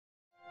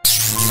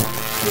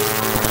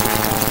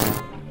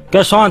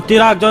કે શાંતિ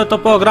રાખજો તો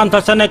પ્રોગ્રામ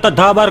થશે નહીં તો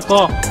ધાબર કો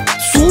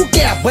શું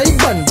કે ભાઈ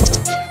બંધ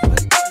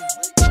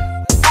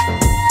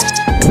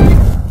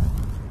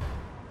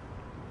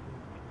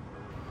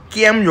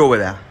કેમ જો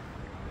બધા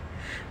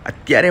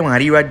અત્યારે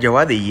મારી વાત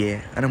જવા દઈએ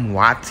અને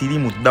વાત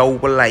સીધી મુદ્દા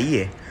ઉપર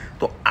લાવીએ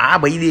તો આ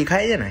ભાઈ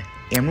દેખાય છે ને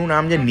એમનું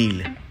નામ છે નીલ.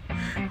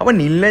 હવે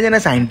નીલને છે ને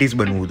સાયન્ટિસ્ટ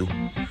બનવું હતું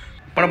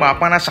પણ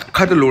બાપાના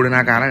સખત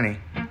લોડના કારણે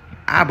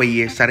આ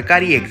ભાઈએ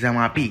સરકારી એક્ઝામ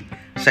આપી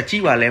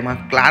સચિવાલયમાં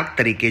ક્લાર્ક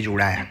તરીકે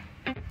જોડાયા.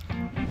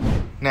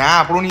 ને આ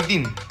આપણું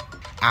નીતિન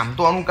આમ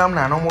તો આનું કામ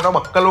નાનો મોટા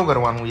બક્કલો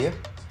કરવાનું છે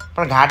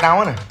પણ ઘાટ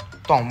આવે ને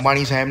તો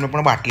અંબાણી સાહેબને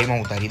પણ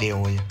બાટલીમાં ઉતારી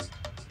દેવો છે.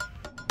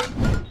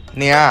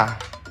 ને આ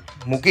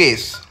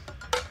મુકેશ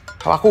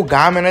હવે આખું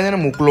ગામ એને છે ને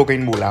મોકલો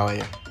કહીને બોલાવે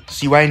છે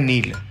સિવાય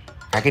નીલ,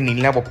 કારણ કે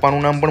નીલના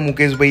પપ્પાનું નામ પણ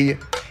મુકેશભાઈ છે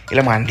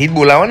એટલે માનથી જ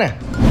બોલાવે ને.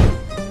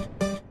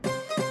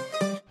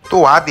 તો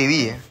વાત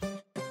એવી છે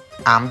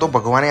આમ તો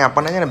ભગવાને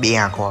આપણને છે ને 2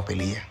 આંખો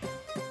આપેલી છે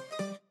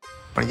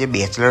પણ જે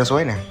બેચલર્સ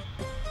હોય ને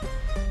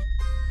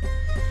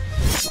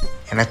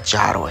એના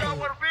 4 હોય.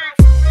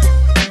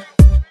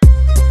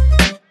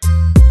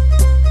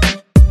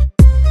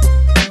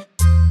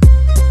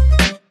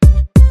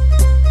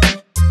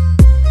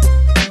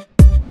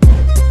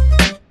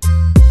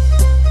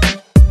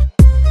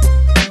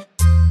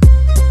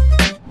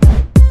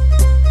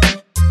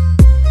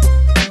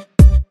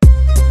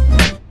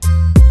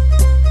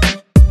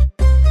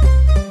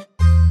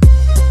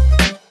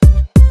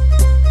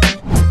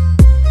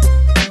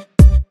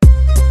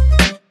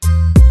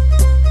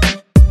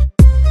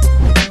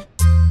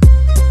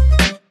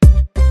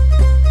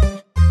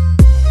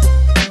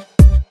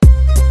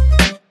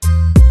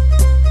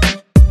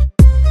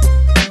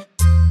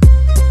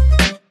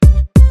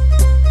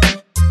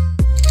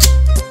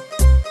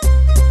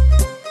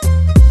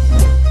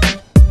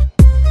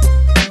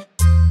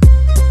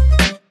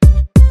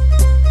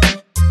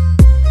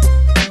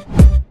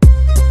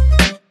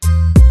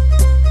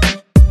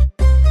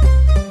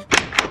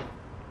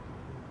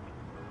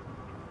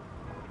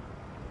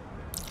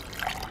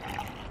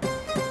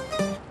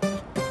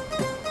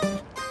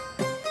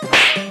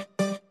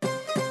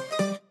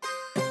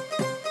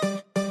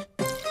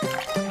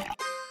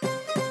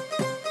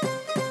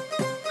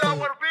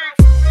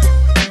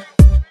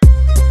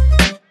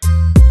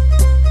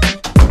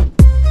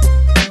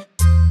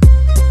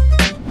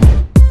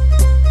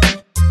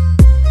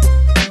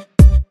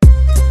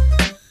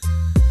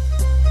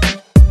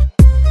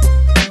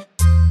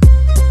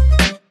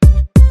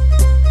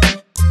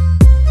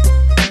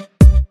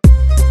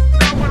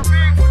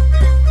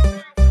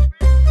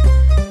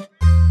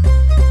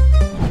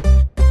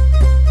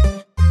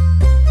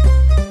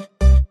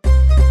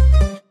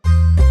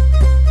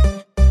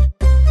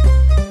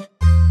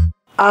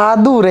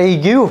 આદુ રહી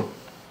ગયું.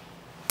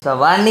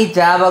 સવારની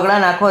ચા બગડા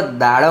નાખો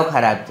દાડો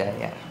ખરાબ છે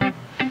યાર.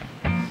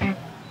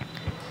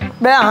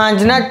 બે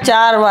સાંજના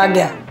 4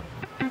 વાગ્યા.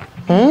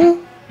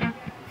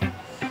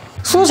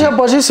 શું છે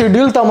પછી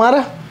શેડ્યુલ તમારે?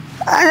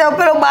 આજે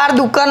પેલો બાર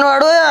દુકાન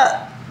વાળો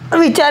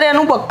વિચારે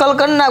એનું પક્કલ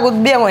કરી નાખું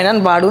 2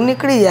 મહિનાનું ભાડું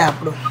નીકળી જાય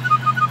આપણું.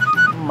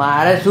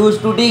 મારે શૂઝ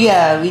તૂટી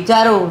ગયા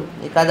વિચારું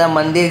એકાદા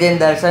મંદિર જઈને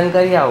દર્શન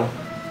કરી આવું.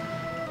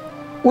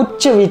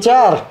 ઉચ્ચ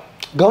વિચાર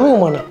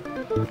ગમ્યું મને.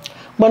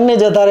 બંને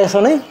જતા રહેશો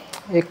નહીં?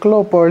 એકલો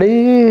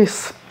પડીશ.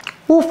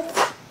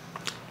 ઉફ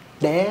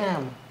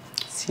ડેમ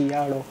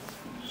શિયાળો.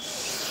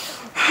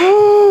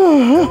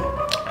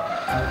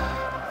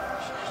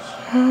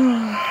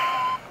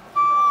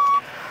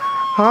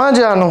 હા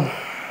જાનું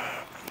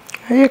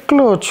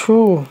એકલો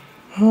છું.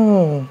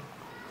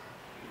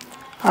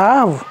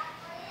 આવ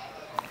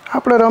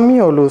આપણે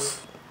રમીએ ઓલું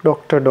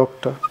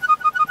ડોક્ટર.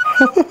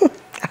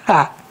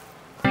 હા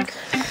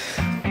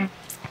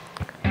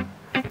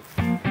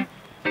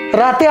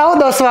રાતે આવો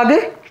 10 વાગે.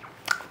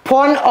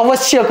 ફોન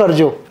અવશ્ય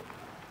કરજો.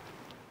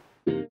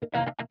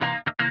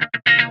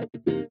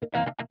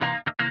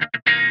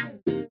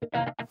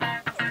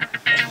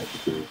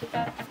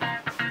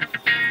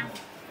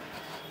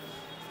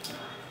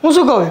 હું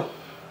શું કહું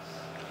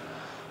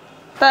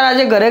તાર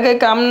આજે ઘરે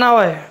કંઈ કામ ના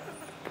હોય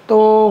તો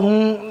હું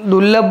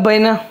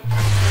દુર્લભભાઈને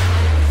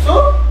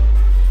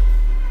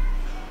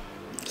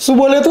શું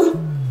બોલે તું?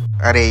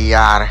 અરે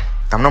યાર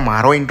તમને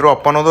મારો ઇન્ટ્રો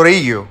આપવાનો તો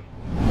રહી ગયો.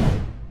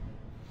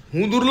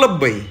 હું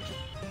દુર્લભભાઈ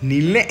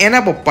નીલને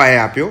એના પપ્પાએ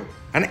આપ્યો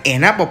અને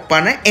એના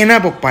પપ્પાને એના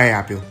પપ્પાએ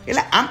આપ્યો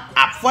એટલે આમ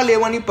આપવા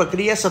લેવાની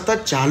પ્રક્રિયા સતત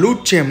ચાલુ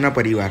જ છે એમના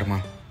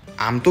પરિવારમાં.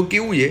 આમ તો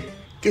કેવું છે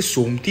કે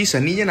સોમથી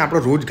શનિ છે ને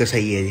આપણે રોજ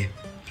ઘસાઈએ છીએ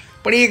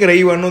પણ એક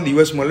રવિવારનો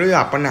દિવસ મળ્યો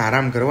આપણને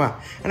આરામ કરવા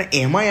અને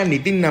એમાં આ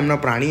નીતિન નામના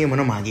પ્રાણીએ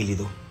મને માગી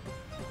લીધો.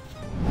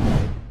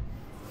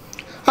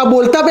 આ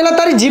બોલતા પહેલા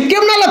તારી જીભ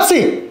કેમ ના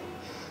લપસી?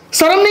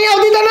 શરમ નહીં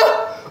આવતી તને?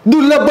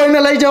 દુર્લભભાઈને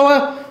લઈ જવા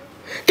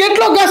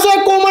કેટલો ઘસો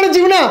કોમળ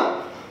જીવના.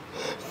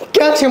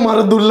 ક્યાં છે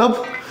મારો દુર્લભ?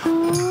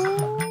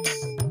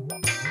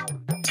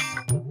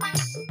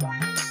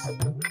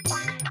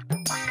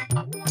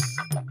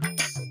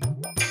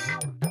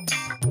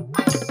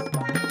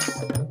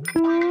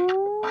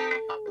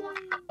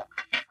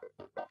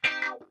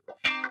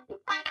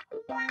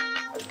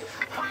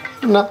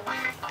 ના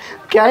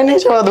ક્યાંય નહીં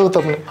જવા દઉં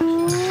તમને.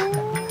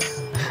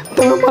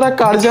 તમે મારા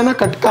કાળજાના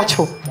કટકા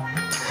છો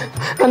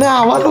અને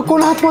આવા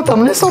લોકોના હાથમાં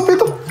તમને સોંપી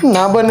તો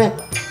ના બને.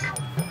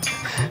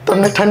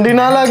 તમને ઠંડી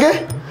ના લાગે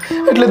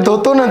એટલે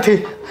ધોતો નથી,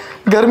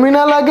 ગરમી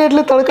ના લાગે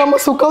એટલે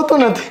તડકામાં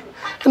સુકાવતો નથી,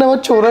 અને હવે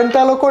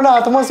ચોરંટા લોકોના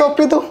હાથમાં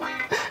સોંપી તો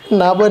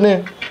ના બને.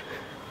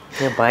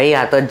 ભાઈ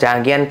આ તો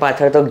જાંગિયાન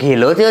પાછળ તો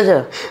ઘેલો થયો છે.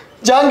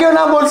 જાંગ્યો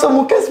ના બોલશો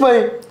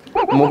મુકેશભાઈ.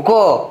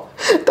 મૂકો.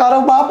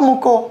 તારો બાપ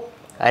મૂકો.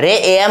 અરે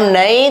એમ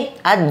નહીં,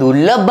 આ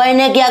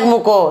દુર્લભભાઈને ક્યાંક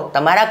મૂકો.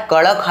 તમારા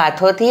કડક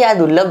હાથોથી આ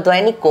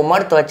દુર્લભભાઈની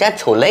કોમળ ત્વચા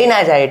છોલાઈ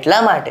ના જાય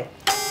એટલા માટે.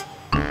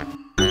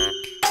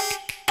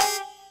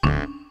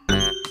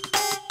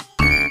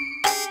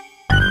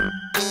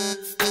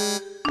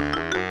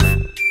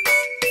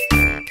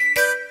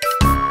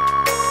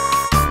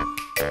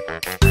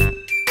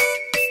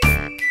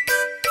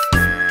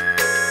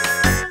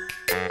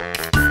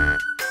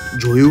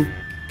 જોયું,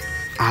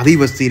 આવી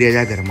વસ્તી રહે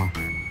છે ઘરમાં,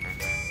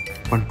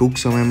 પણ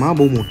ટૂંક સમયમાં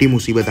બહુ મોટી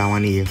મુસીબત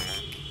આવવાની છે.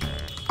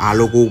 આ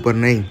લોકો ઉપર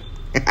નહીં.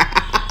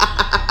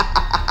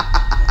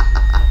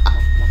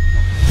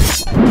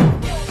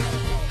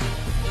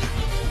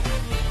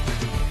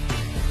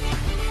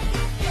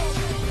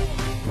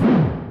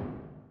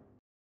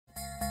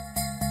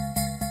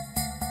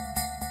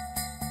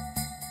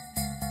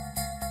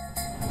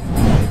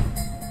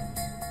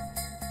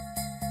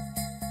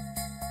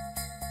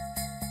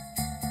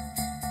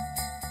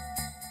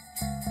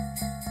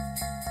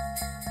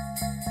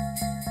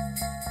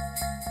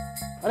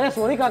 અરે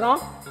સોરી કાકા.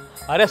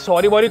 અરે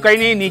સોરી બોરી કઈ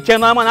નહીં, નીચે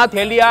ના મને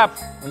થેલી આપ.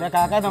 એટલે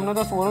કાકા તમને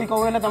તો સોરી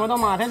કહું એટલે તમે તો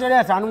માથે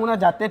ચડ્યા. સાનું મુના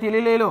જાતે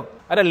થેલી લઈ લો.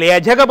 અરે લે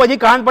છે કે પછી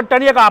કાન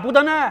પટ્ટાની એક આપું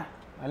તને.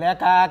 એટલે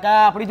કાકા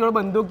આપણી જોડે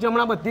બંદૂક છે,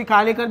 હમણાં બધી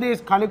ખાલી કરી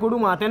દઈશ. ખાલી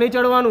ખોટું માથે નહીં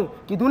ચડવાનું.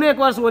 કીધું ને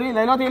એકવાર સોરી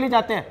લઈ લો થેલી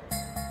જાતે.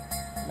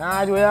 ના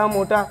જોયા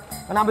મોટા,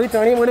 અને આ બધી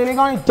ચણી મળી નહીં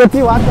કાં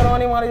ઇજ્જતથી વાત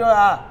કરવાની મારી જોડે.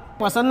 હા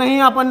પસંદ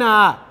નહીં આપણને.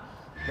 હા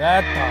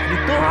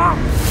તારી તો હા.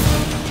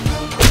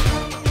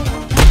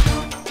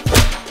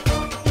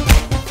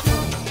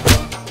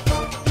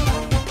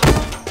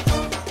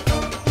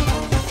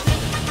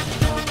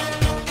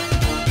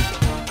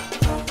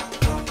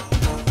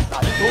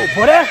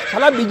 ભોરે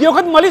સાલા બીજી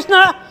વખત મળીશ ને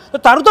તો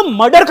તારું તો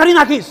મર્ડર કરી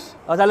નાખીશ.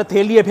 સાલા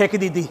થેલીએ ફેંકી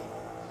દીધી.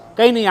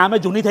 કઈ નહીં, આમે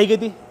જૂની થઈ ગઈ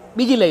હતી,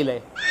 બીજી લઈ લે.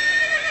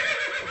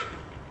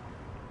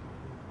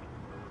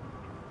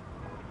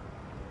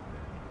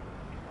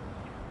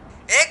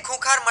 એક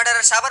ખૂંખાર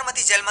મર્ડરર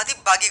સાબરમતી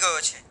જેલમાંથી ભાગી ગયો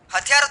છે.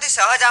 હથિયારોથી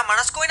સહજ આ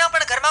માણસ કોઈના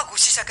પણ ઘરમાં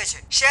ઘૂસી શકે છે.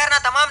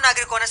 શહેરના તમામ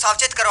નાગરિકોને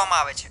સાવચેત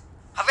કરવામાં આવે છે.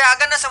 હવે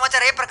આગળના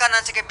સમાચાર એ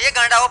પ્રકારના છે કે 2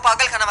 ગાંડાઓ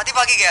પાગલખાનામાંથી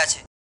ભાગી ગયા છે.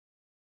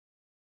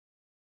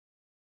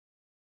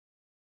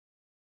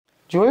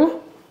 જોયું?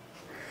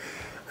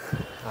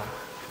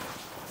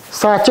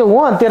 સાચે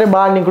હું અત્યારે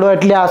બહાર નીકળ્યો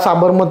એટલે આ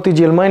સાબરમતી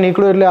જેલમાં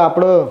નીકળ્યો એટલે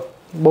આપણે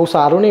બહુ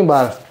સારું નહીં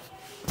બહાર.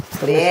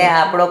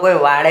 આપણો કોઈ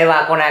વાડે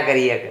વાંકો ના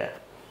કરી શકે.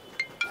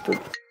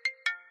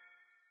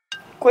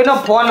 કોઈનો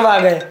ફોન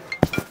વાગે.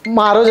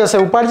 મારો જ હશે,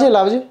 ઉપાડજે,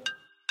 લાવજે.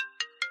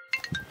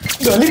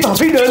 ડોલી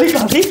ભાભી, ડોલી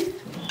ભાભી,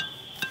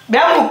 બે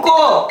મૂકો.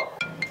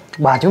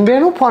 બાજુ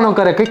બેનું ફોનો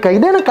કરે, કઈ કહી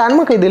દે ને,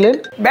 કાનમાં કહી દે. લે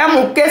બે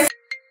મૂકે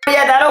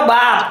તારો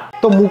બાપ.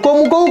 તો મૂકો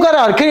મૂકો કરે,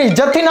 હરખી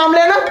ઇજ્જતથી નામ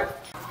લે ને.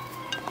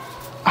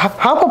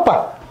 હા પપ્પા.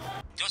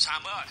 જો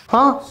સાંભળ,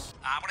 હા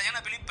આપણે છે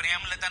ને પેલી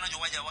પ્રેમલતાને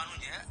જોવા જવાનું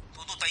છે,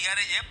 તો તું તૈયાર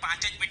છે.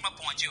 5 જ મિનિટમાં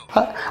પહોંચ્યો.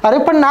 અરે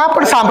પણ ના,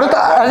 પણ સાંભળો તો.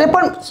 અરે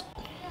પણ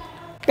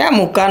ક્યાં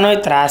મુકાનો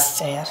ત્રાસ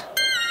છે યાર.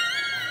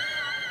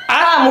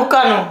 આ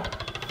મુકાનો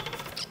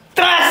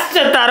ત્રાસ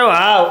છે તારો.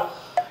 હાવ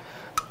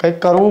કંઈક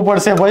કરવું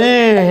પડશે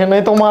ભાઈ,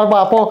 નહીં તો મારા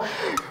બાપો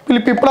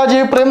પેલી પીપળા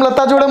જેવી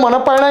પ્રેમલતા જોડે મને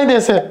પરણાવી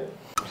દેશે.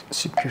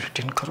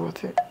 સિક્યુરિટી કરવો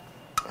છે.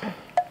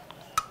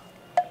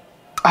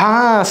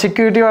 હા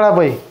સિક્યુરિટી વાળા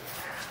ભાઈ,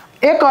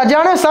 એક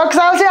અજાણ્યો શખ્સ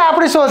આવશે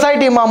આપણી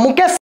સોસાયટીમાં,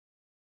 મુકેશ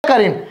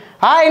કરીને.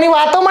 હા એની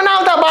વાતોમાં ના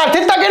આવતા,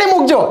 બહારથી જ તકેડી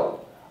મૂકજો.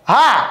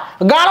 હા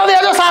ગાળો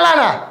દેજો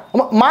સાલાના.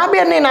 માં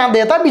બેન ને ના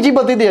દેતા, બીજી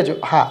બધી દેજો.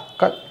 હા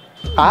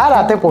હા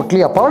રાતે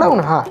પોટલી અપાવડાવું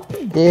ને. હા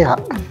એ હા,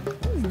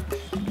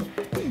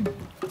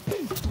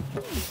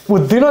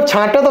 બુદ્ધિનો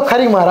છાંટો તો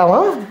ખરી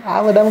મારામાં. આ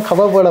બધામાં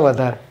ખબર પડે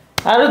વધારે.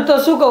 સારું તો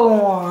શું કહું,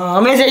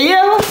 અમે જઈએ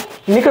હવે.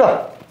 નીકળો.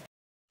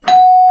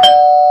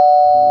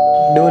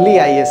 ડોલી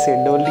આવી હશે,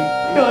 ડોલી.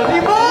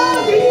 ડોલી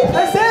ભાભી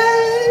હશે,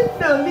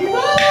 ડોલી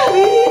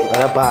ભાભી.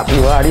 અરે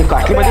ભાભી વાળી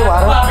કાકી બધી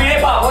વાર. ભાભીને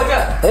ભાભો છે.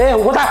 એ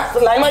ઉભો થા,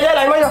 લાઈનમાં જા,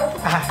 લાઈનમાં જા.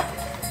 હા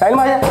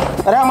લાઈનમાં જા.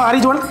 અરે આ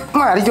મારી જોડ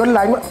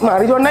લાઈનમાં,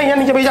 મારી જોડ નહીં.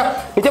 નીચે બેસી જા,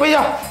 નીચે બેસી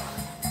જા,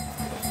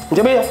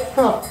 નીચે બેસી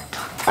જા.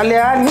 અલે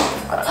યાર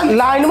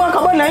લાઈનમાં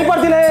ખબર નહીં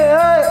પડતી ને.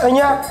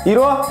 અહીંયા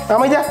હીરો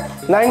આમ જા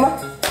લાઈનમાં.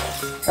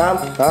 આમ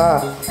હા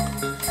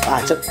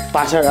પાછળ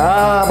પાછળ.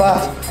 હા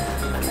બસ.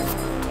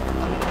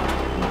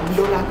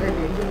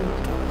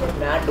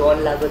 ના ડોન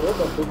લાગે તો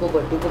બંદૂકો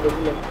બધું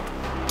લે.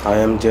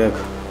 આઈ એમ ચેક.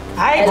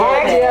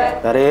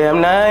 હાઈજેક. અરે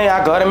એમ નહીં, આ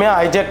ઘર મેં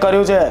હાઈજેક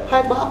કર્યું છે.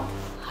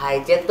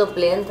 હાઈજેક તો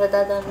પ્લેન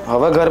થતા હતા ને.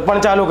 હવે ઘર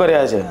પણ ચાલુ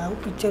કર્યા છે. આવું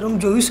પિક્ચરમાં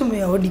જોયું છે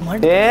મેં. હવે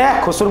ડિમાન્ડ.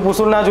 એ ખુસુર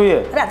ફુસુર ના જોઈએ.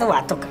 અરે આ તો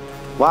વાતો કર.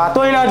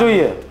 વાતોય ના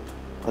જોઈએ.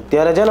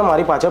 અત્યારે છે ને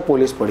મારી પાછળ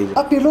પોલીસ પડી છે.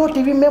 આ પેલો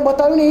ટીવી મેં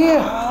બતાવ્યું ને એ.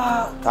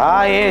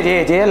 હા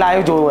એ જે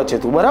લાઈવ જોયું છે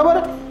તું, બરાબર.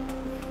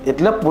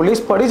 એટલે પોલીસ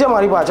પડી છે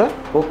મારી પાછળ.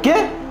 ઓકે,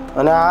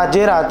 અને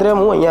આજે રાત્રે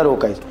હું અહીંયા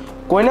રોકાઈશ.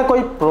 કોઈને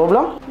કોઈ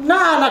પ્રોબ્લેમ?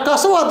 ના ના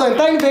કશું વાંધો નહીં.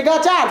 3 ભેગા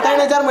 4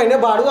 3000 મહિને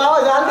ભાડું આવે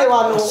જાન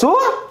દેવાનું.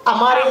 શું?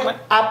 અમારે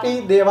આપી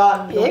દેવા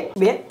 1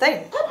 2 3.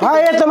 હા,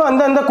 એ તમે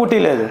અંદર અંદર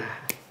કૂટી લેજો.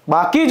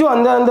 બાકી જો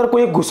અંદર અંદર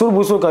કોઈ ઘૂસુર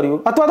ભૂસુર કર્યું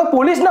અથવા તો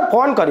પોલીસને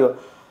ફોન કર્યો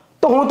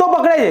તો હું તો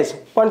પકડાઈ જઈશ,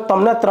 પણ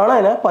તમને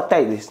ત્રણેયને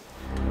પતાવી દઈશ.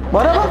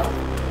 બરાબર?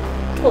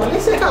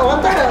 પોલીસે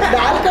આવતા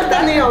ડાલ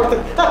કરતા નહીં આવતું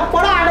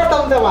પણ આડો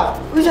તમને વાત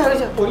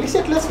વિચાર પોલીસ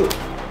એટલે શું?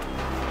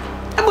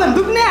 આ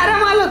બંદૂક ને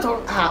આરામ આલો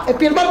થોડો. હા, એ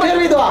પેપર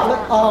ફેરવી દો આપણે.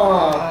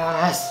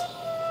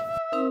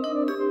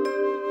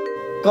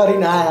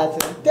 કરીને આયા છે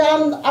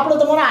ત્યાં આપણો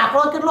તમારો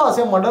આંકડો કેટલો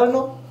હશે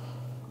મર્ડરનો?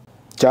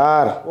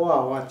 4.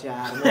 વાહ વાહ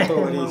 4 તો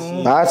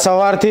વળી આજ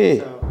સવારથી.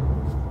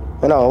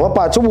 અને હવે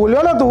પાછું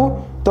બોલ્યો ને તું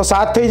તો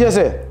 7 થઈ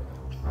જશે.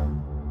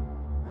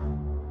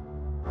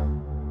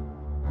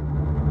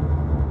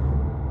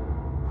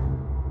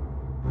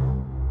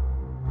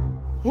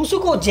 હું શું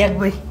કહું જેક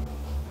ભાઈ?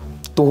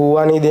 તું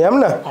હોવા નહીં દે એમ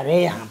ને? અરે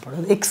આપણો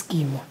એક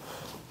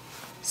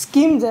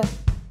સ્કીમ છે.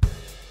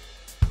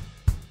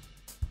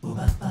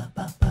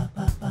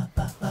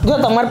 જો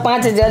તમારે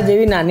 5000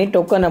 જેવી નાની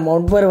ટોકન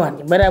અમાઉન્ટ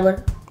ભરવાની, બરાબર?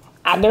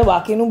 આગળ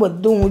બાકીનું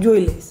બધું હું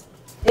જોઈ લઈશ.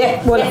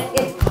 બોલો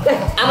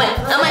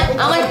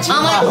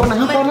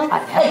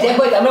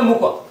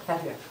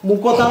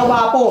મૂકો તારો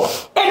બાપો.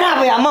 એ ના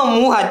ભાઈ, આમાં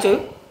હું સાચું.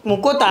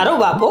 મૂકો તારો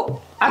બાપો,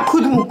 આ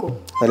ખુદ મૂકો.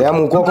 અરે આ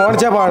મૂકો કોણ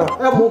છે પણ?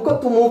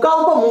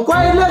 મૂકો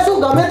એટલે શું?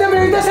 ગમે તેમ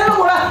રીતે છે ને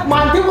બોલા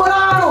માનથી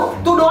બોલાવાનું.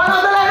 તું ડોન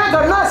હતો એના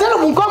ઘરના હશે ને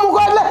મૂકો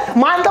એટલે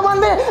માન તો માન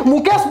દે.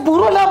 મુકેશ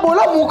પૂરો ના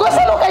બોલો મૂકો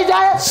છે લો કઈ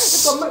જાય.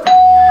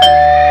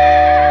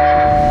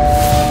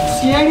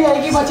 સીઆઈડી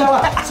આવી ગઈ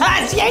બચાવવા.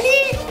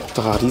 સીઆઈડી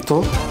તારી તો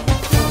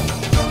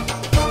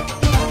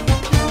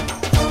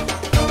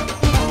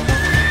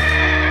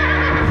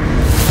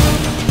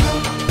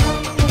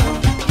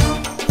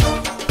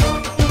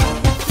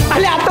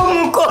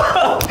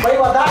ભાઈ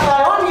વધારે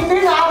આવ્યો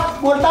નીકળી આ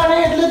બોલતા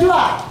નહીં એટલે જો.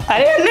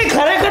 અરે એમને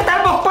ખરેખર તાર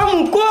પપ્પા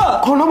મૂકો.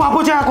 કોનો બાપો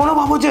છે? કોનો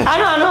બાપો છે?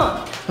 આનો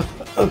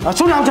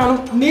શું નામ છે આનું?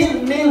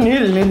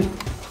 નીલ.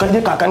 કહી દે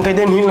કાકાને, કહી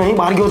દે નીલ નહીં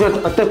બહાર ગયો છે,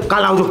 અત્યારે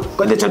કાલ આવજો.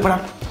 કહી દે ચલ પડા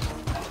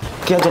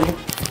ક્યાં જલ્દી.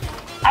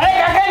 અરે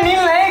કાકા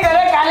નીલ નહીં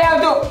ઘરે, કાલે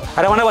આવજો.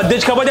 અરે મને બધી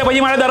જ ખબર છે,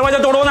 પછી મારે દરવાજો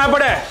તોડવો ના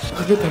પડે.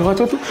 અરે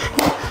દરવાજો તું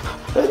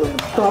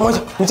તો આમ જ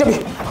નીચે બી.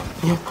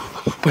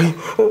 ભાઈ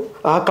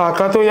આ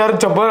કાકા તો યાર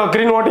જબ્બર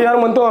અઘરી નોટ યાર.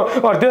 મને તો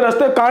અડધે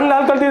રસ્તે કાન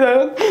લાલ કરી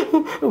દીધા.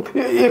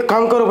 એક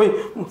કામ કરો ભાઈ,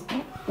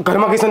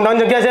 ઘરમાં કઈ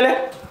સંધાન જગ્યા છે લે?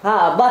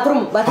 હા,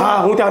 બાથરૂમ. હા,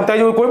 હું ત્યાં અંતા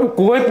જોઉં.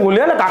 કોઈ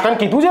બોલે ને કાકાને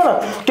કીધું છે ને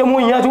કે હું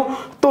અહીંયા છું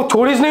તો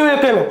છોડીશ નહીં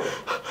કે ને.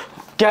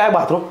 ક્યાં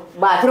બાથરૂમ?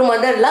 બાથરૂમ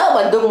અંદર લાવ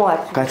બંદૂક મોર.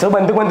 કાચો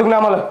બંદૂક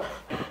ના મળે.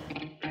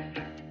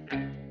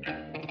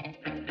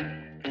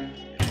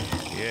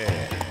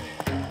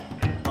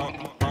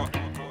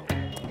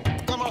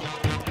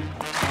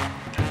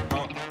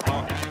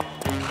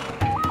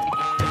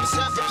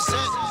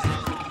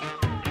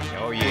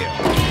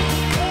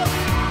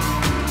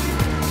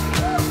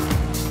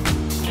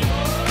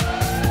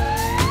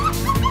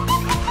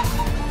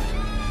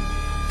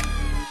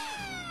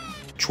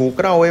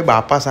 છોકરાઓએ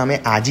બાપા સામે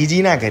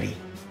આજીજી ના કરી,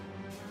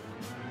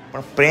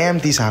 પણ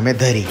પ્રેમથી સામે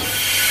ધરી.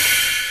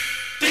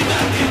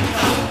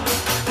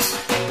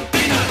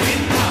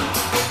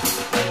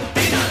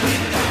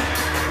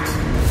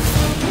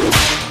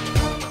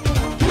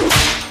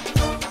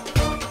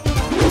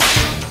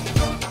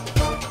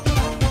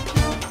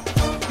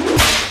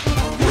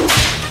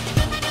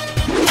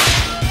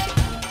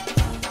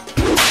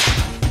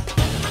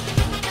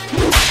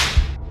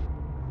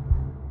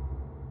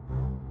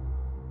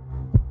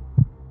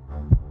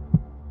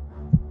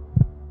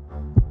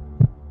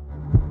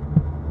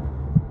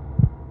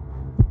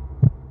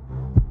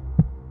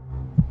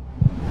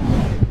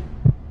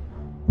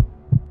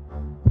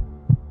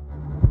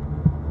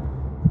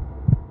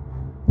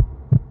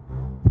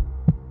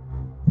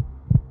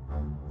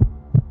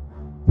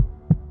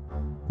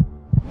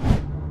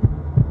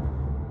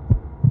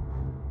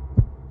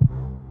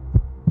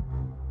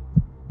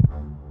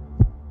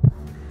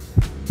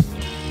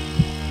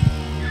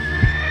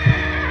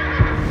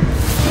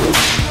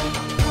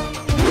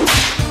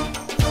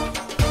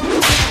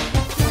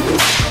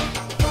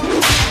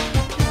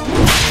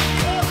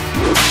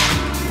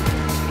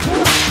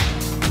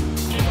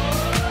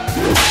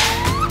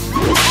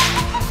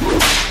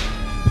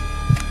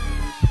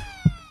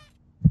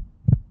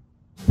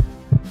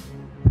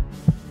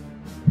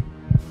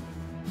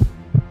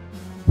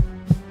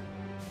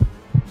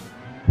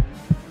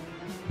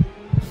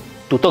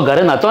 તું તો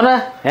ઘરે નતો ને?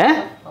 હે,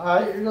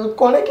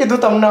 કોને કીધું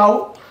તમને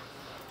આવું?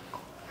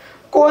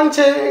 કોણ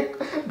છે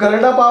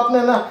ઘરડા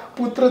બાપને ના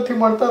પુત્રથી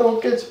મળતા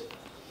રોકે છે?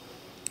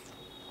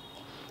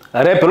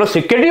 અરે પેલો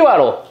સિક્યુરિટી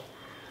વાળો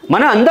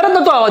મને અંદર જ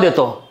નતો આવવા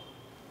દેતો.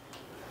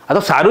 આ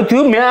તો સારું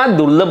થયું મેં આ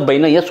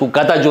દુર્લભભાઈને અહીંયા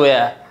સુકાતા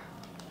જોયા.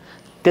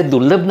 તે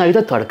દુર્લભના આવી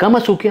તો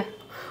તડકામાં સૂક્યા.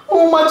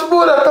 હું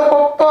મજબૂર હતો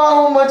પપ્પા,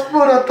 હું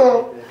મજબૂર હતો.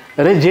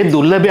 અરે જે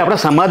દુર્લભે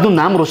આપણા સમાજનું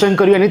નામ રોશન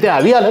કર્યું એની તે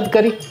આવી હાલત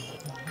કરી.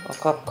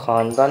 આખા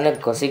ખાનદાનને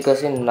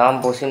ઘસી નામ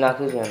ભૂસી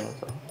નાખ્યું છે એનું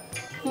તો.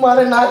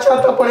 મારે ના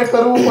ચાહતા પણ એ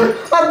કરવું પડે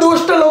આ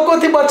દુષ્ટ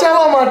લોકોથી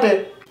બચાવવા માટે.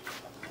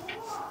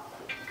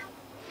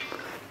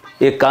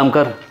 એક કામ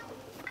કર,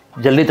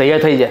 જલ્દી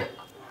તૈયાર થઈ જાય.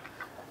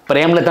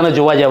 પ્રેમને તને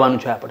જોવા જવાનું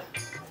છે આપણે.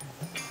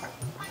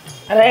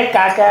 અરે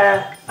કાકા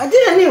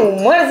હજી એની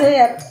ઉંમર છે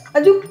યાર,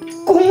 હજુ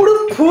કુમળું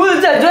ફૂલ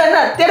છે. જો એને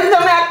અત્યારે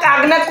તમે આ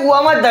કાગના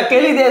કૂવામાં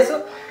ધકેલી દેશો,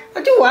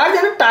 હજુ વાર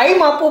જઈને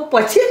ટાઈમ આપો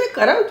પછી એને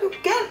કરાવજો.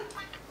 ક્યાં?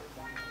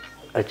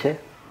 અચ્છા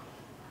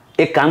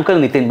એક કામ કર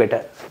નીતિન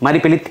બેટા,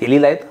 મારી પેલી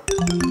થેલી લાય તો.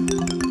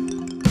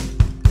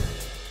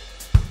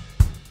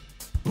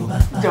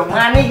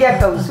 જમાની ગયા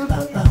કહું છું તો.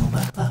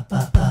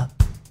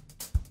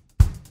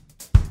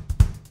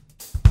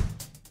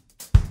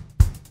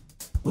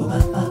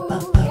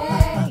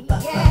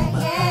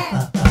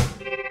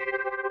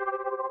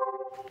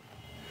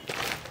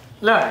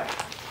 લો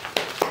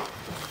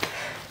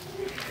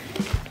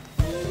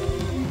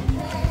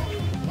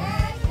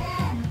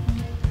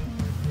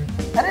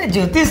અરે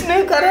જ્યોતિષ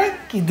નહીં કરે,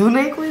 કીધું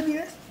નહીં કોઈ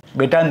દિવસ.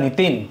 બેટા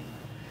નીતિન,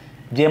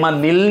 જેમાં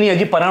નીલની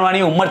હજી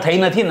પરણવાની ઉંમર થઈ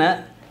નથી ને,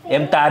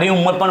 એમ તારી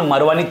ઉંમર પણ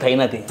મરવાની થઈ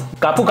નથી.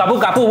 કાપુ કાપુ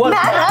કાપુ બોલ.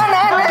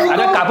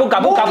 અરે કાપુ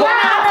કાપુ કાપુ.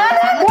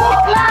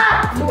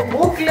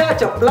 મોકલ્યા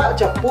ચપલા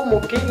ચપ્પુ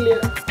મૂકી લે.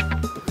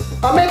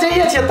 અમે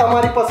જઈએ છીએ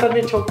તમારી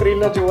પસંદની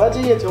છોકરીને જોવા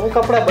જઈએ છીએ. હું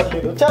કપડાં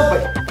બદલી દઉં. ચાલ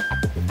ભાઈ.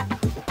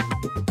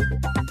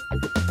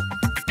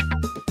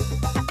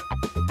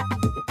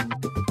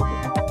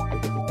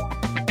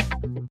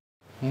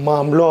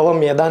 મામલો હવે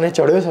મેદાને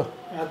ચડ્યો છે.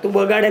 તું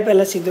બગાડે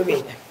પહેલા સીધો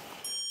બેસી જા.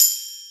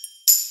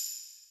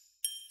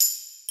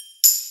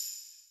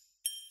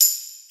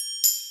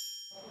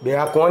 બે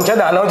આ કોણ છે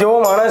દાનવ જેવો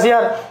માણસ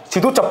યાર?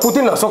 સીધું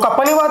ચપ્પુથી નસો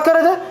કાપવાની વાત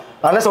કરે છે.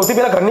 આને સૌથી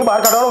પહેલા ઘરની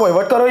બહાર કાઢવાનો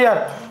વહીવટ કરો યાર.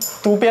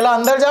 તું પેલા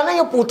અંદર જા ને,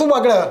 પોતું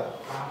બગડે.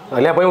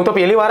 અલ્યા ભાઈ હું તો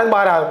પહેલી વાર જ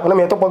બહાર આવ્યો અને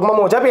મેં તો પગમાં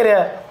મોજા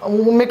પહેર્યા.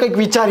 અમે કંઈક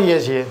વિચારીએ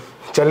છીએ.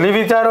 જલ્દી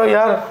વિચારો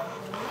યાર.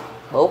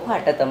 બહુ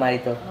ફાટે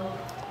તમારી તો.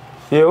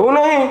 એવું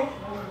નહીં,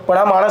 પણ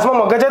આ માણસમાં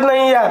મગજ જ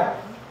નહીં યાર.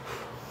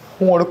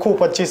 હું ઓળખું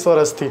 25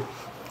 વર્ષથી.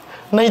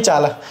 નહીં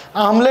ચાલે,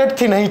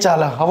 આમલેટથી નહીં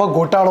ચાલે. હવે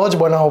ગોટાળો જ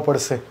બનાવવો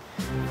પડશે.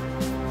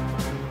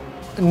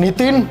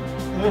 નીતિન,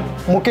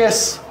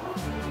 મુકેશ,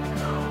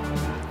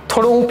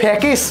 થોડું હું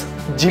ફેંકીશ,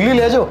 ઝીલી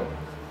લેજો.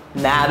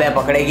 ના બે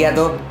પકડાઈ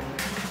ગયા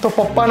તો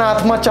પપ્પાના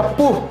હાથમાં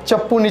ચપ્પુ,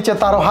 ચપ્પુ નીચે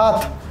તારો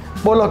હાથ.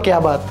 બોલો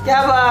ક્યાં બાત?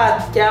 ક્યાં બાત,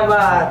 ક્યાં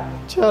બાત.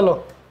 ચલો.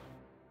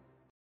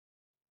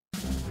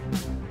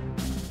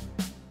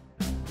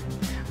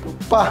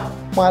 પપ્પા,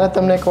 મારે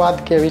તમને એક વાત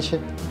કહેવી છે.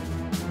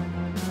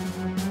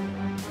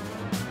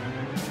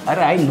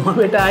 અરે આઈ નો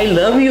બેટા, આઈ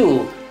લવ યુ.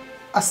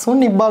 આ શું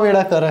નિબ્બા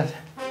વેડા કરે છે?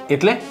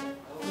 એટલે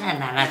ના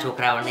નાના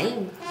છોકરાઓ નહીં,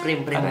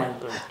 પ્રેમ પ્રેમ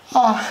માનતો.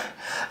 હા,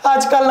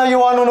 આજકાલના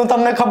યુવાનોનું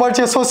તમને ખબર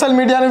છે સોશિયલ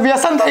મીડિયાનું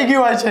વ્યસન થઈ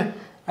ગયું હોય છે.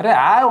 અરે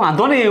આ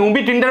વાંધો નહીં, હું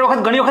બી ટિન્ડર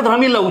વખત ઘણી વખત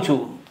રમી લઉં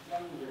છું.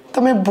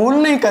 તમે ભૂલ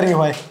નહીં કરી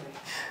હોય,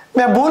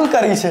 મેં ભૂલ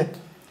કરી છે.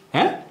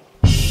 હે?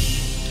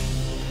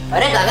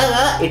 અરે કાકા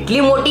કાકા,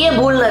 એટલી મોટી એ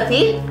ભૂલ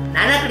નથી,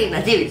 નાનકડી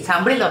નજીવી.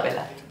 સાંભળી લો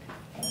પેલા.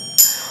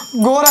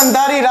 ઘોર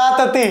અંધારી રાત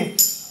હતી.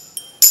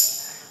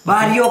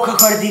 બારીઓ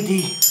ખખડતી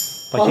હતી.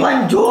 પવન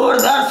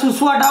જોરદાર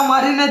સુસવાટા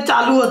મારીને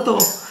ચાલુ હતો.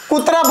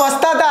 કૂતરા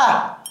ભસતા હતા.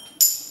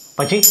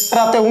 પછી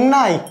રાતે ઊંઘ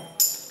ના આવી.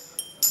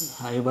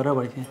 હા એ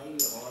બરાબર છે.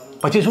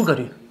 પછી શું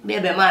કર્યું? બે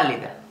બે માર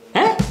લીધા.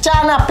 હે?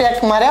 ચા ના પેક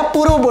માર્યા.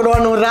 પૂરું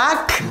બોલવાનું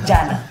રાખ.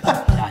 જાના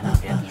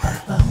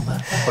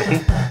પછી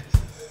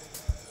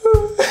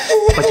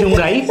પછી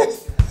ઊંઘ આવી?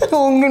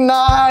 ઊંઘ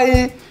ના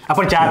આવી.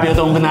 આપણે ચા પીઓ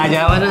તો ઊંઘ ના જ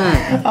આવે ને.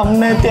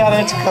 અમને ત્યારે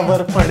જ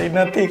ખબર પડી,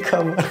 નથી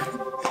ખબર.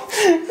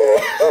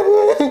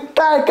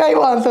 કઈ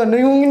વાંધો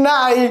નહીં, ઊંઘ ના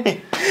આવી.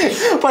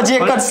 પછી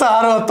એક જ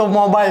સહારો હતો,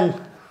 મોબાઈલ.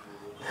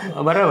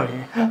 બરાબર છે.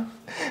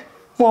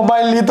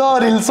 મોબાઈલ લીધો,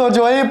 રીલ્સો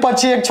જોઈ.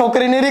 પછી એક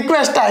છોકરીની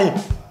રિક્વેસ્ટ આવી.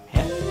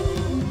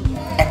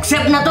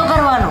 એક્સેપ્ટ નતો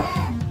કરવાનો,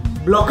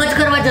 બ્લોક જ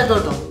કરવા જતો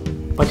હતો.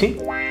 પછી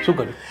શું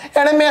કર્યું?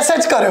 એણે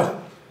મેસેજ કર્યો.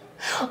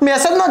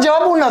 મેસેજનો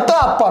જવાબ હું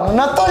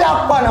નતો જ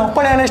આપવાનો,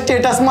 પણ એને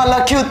સ્ટેટસમાં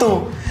લખ્યું હતું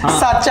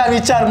સાચા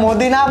વિચાર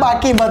મોદીના,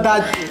 બાકી બધા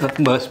જ.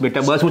 બસ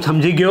બેટા બસ, હું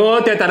સમજી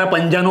ગયો. તે તારા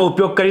પંજાનો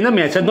ઉપયોગ કરીને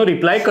મેસેજનો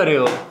રિપ્લાય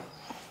કર્યો.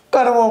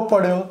 કરવો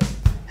પડ્યો.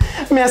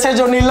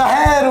 મેસેજોની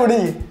લહેર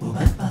ઉડી.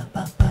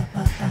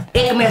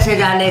 એક મેસેજ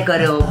આને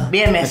કર્યો,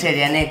 બે મેસેજ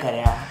એને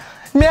કર્યા.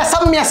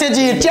 મેસમ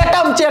મેસેજી,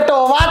 ચેટમ ચેટો,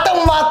 વાતમ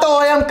વાતો,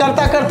 એમ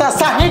કરતા કરતા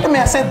 60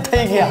 મેસેજ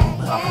થઈ ગયા.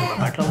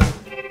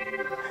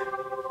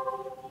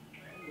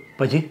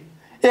 પછી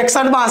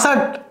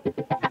 61-62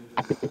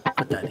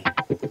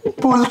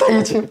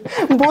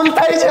 ભૂલ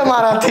થઈ છે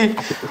મારાથી.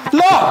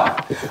 લો,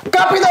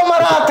 કાપી દો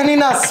મારા હાથની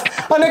નસ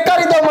અને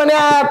કરી દો મને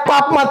આ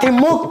પાપમાંથી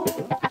મુક્ત.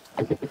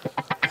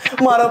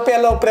 મારો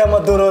પહેલો પ્રેમ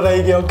અધૂરો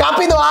રહી ગયો.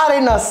 કાપી દો આ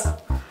રહી નસ.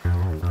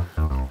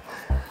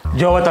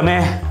 જો હવે તમે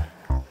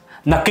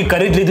નક્કી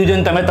કરી જ લીધું છે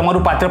ને તમે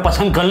તમારું પાત્ર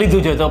પસંદ કરી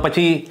લીધું છે, તો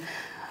પછી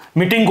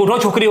મીટિંગ ગોઠવો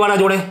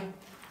છોકરીવાળા જોડે,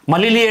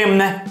 મળી લઈએ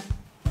એમને.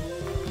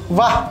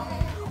 વાહ,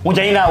 હું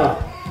જઈને આવું.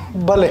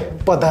 ભલે,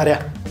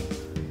 પધાર્યા.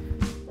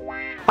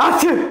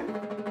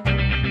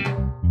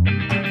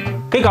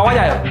 કંઈક અવાજ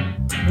આવ્યો.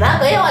 ના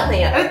કઈ વાત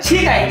નહીં યાર. અરે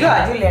છીક આવી જો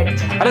હજુ લેટ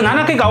છે. અરે ના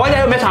ના કંઈક અવાજ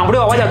આવ્યો, મેં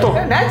સાંભળ્યો અવાજ હતો.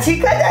 ના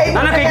છીક જ આવી.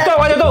 ના ના કંઈક તો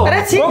અવાજ હતો. અરે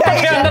છીક કોક તો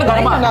છે આવી. અંદર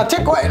ઘરમાં.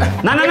 નથી કોઈ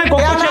ના ના ના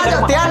કોક તો છે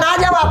ઘરમાં. ત્યાં ના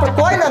જાવ આપણે,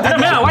 કોઈ અરે નથી.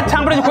 મેં અવાજ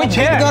સાંભળ્યો છે, કોઈ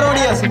છે.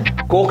 ગરોડી હશે.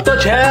 કોક તો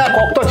છે,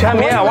 કોક તો છે,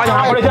 મેં અવાજ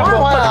સાંભળ્યો છે,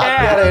 કોક તો છે.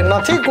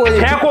 નથી કોઈ.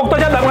 છે કોક તો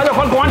છે, દરવાજો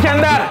ખોલ, કોણ છે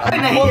અંદર?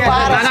 નહીં કોઈ યાર.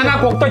 બહાર ના ના ના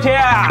કોક તો છે.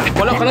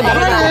 બોલો ખરો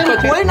દરવાજો કોક તો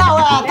છે. કોઈ ના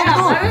હોય આ તો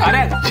તું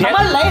અરે છે.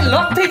 અમાર લઈ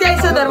લોક થઈ જાય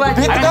છે દરવાજો.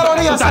 ભીત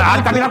ગરોડી હશે. તારા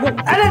હાથ કાપી નાખું.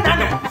 અરે ના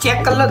ના ચેક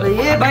કર લો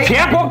ભાઈ. ભાઈ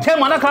છે કોક છે,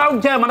 મને ખબર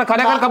છે, મને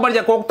ખરેખર ખબર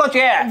છે, કોક તો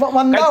છે.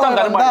 કંઈક તો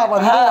ઘરમાં.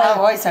 હા હા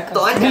હોય શકે.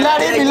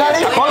 બિલાડી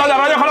બિલાડી ખોલો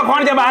દરવાજો ખોલો,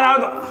 કોણ છે બહાર આવો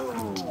તો.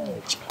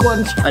 કોણ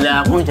છે? અલ્યા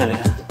આ કોણ છે રે?